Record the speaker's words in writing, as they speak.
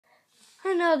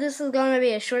I know this is going to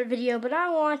be a short video, but I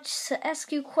want to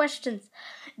ask you questions.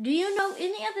 Do you know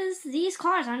any of these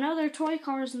cars? I know they're toy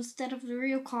cars instead of the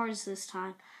real cars this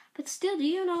time, but still, do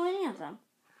you know any of them?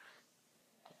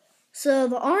 So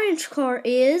the orange car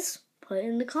is, put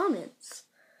in the comments.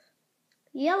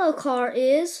 Yellow car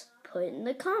is, put in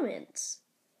the comments.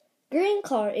 Green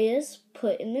car is,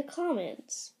 put in the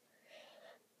comments.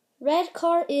 Red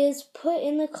car is, put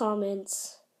in the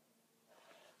comments.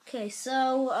 Okay,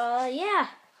 so, yeah,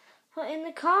 put in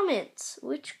the comments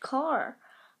which cars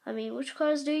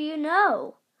do you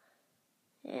know?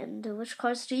 And which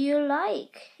cars do you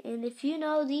like? And if you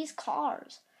know these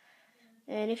cars.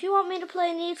 And if you want me to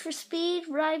play Need for Speed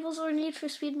Rivals or Need for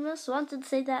Speed Most Wanted,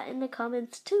 say that in the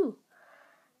comments too.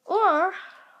 Or,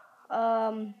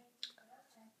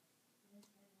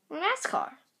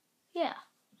 NASCAR. Yeah.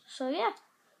 So, yeah.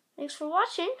 Thanks for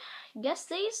watching. Guess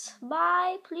these.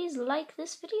 Bye. Please like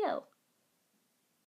this video.